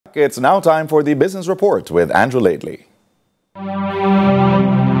It's now time for the Business Report with Andrew Lately.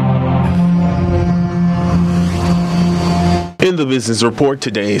 In the Business Report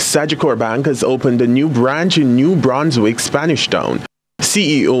today, Sagicor Bank has opened a new branch in New Brunswick, Spanish Town.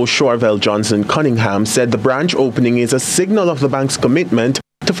 CEO Chorvelle Johnson Cunningham said the branch opening is a signal of the bank's commitment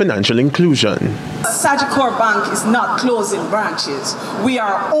to financial inclusion. Sagicor Bank is not closing branches. We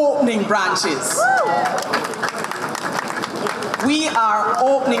are opening branches. We are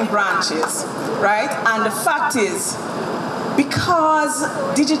opening branches, right? And the fact is, because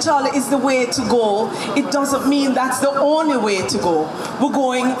digital is the way to go, it doesn't mean that's the only way to go. We're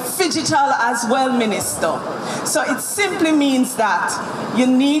going Phygital as well, Minister. So it simply means that you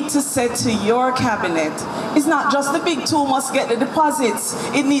need to say to your cabinet, it's not just the big two must get the deposits.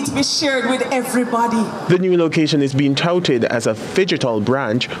 It needs to be shared with everybody. The new location is being touted as a Phygital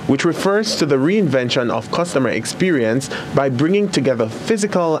branch, which refers to the reinvention of customer experience by bringing together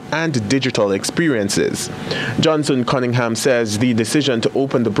physical and digital experiences. Johnson Cunningham says the decision to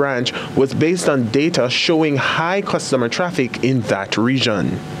open the branch was based on data showing high customer traffic in that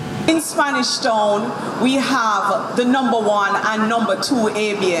region. In Spanish Town, we have the #1 and #2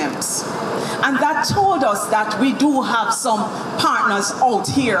 ABMs. And that told us that we do have some partners out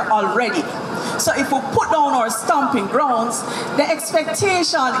here already. So if we put down our stomping grounds, the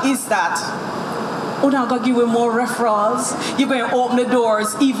expectation is that we're not going to give you more referrals. You're going to open the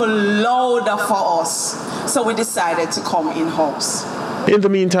doors even louder for us. So we decided to come in-house. In the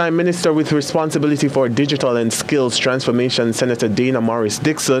meantime, Minister with responsibility for digital and skills transformation, Senator Dana Morris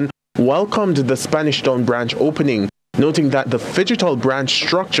Dixon, welcomed the Spanish Town branch opening, noting that the Phygital branch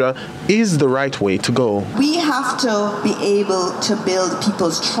structure is the right way to go. We have to be able to build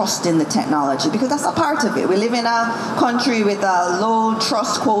people's trust in the technology, because that's a part of it. We live in a country with a low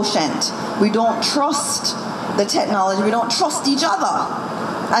trust quotient. We don't trust the technology. We don't trust each other.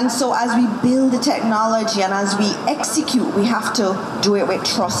 And so as we build the technology and as we execute, we have to do it with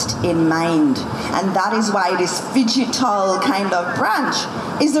trust in mind. And that is why this Phygital kind of branch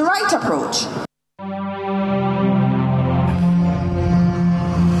is the right approach.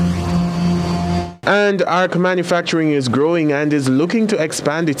 And ARC Manufacturing is growing and is looking to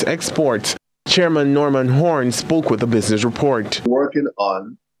expand its exports. Chairman Norman Horn spoke with the Business Report. Working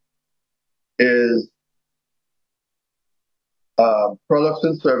on is products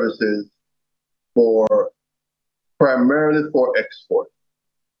and services primarily for export.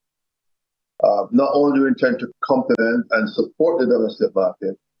 Not only do we intend to complement and support the domestic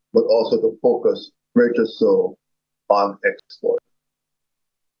market, but also to focus greater so on export.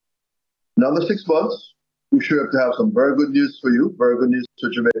 Another 6 months, we should have to have some very good news for you, very good news for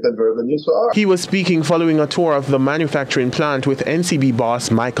Jamaica, and very good news for us. He was speaking following a tour of the manufacturing plant with NCB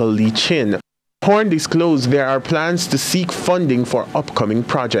boss Michael Lee Chin. Horn disclosed there are plans to seek funding for upcoming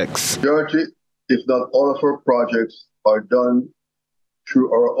projects. Majority, if not all of our projects, are done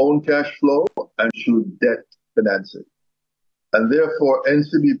through our own cash flow and through debt financing. And therefore,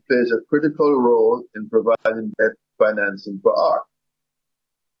 NCB plays a critical role in providing debt financing for ARC.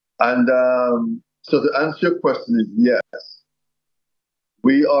 And so to answer your question is yes.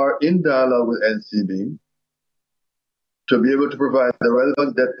 We are in dialogue with NCB to be able to provide the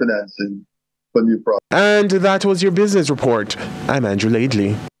relevant debt financing for new projects. And that was your Business Report. I'm Andrew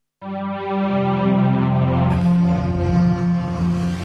Lately.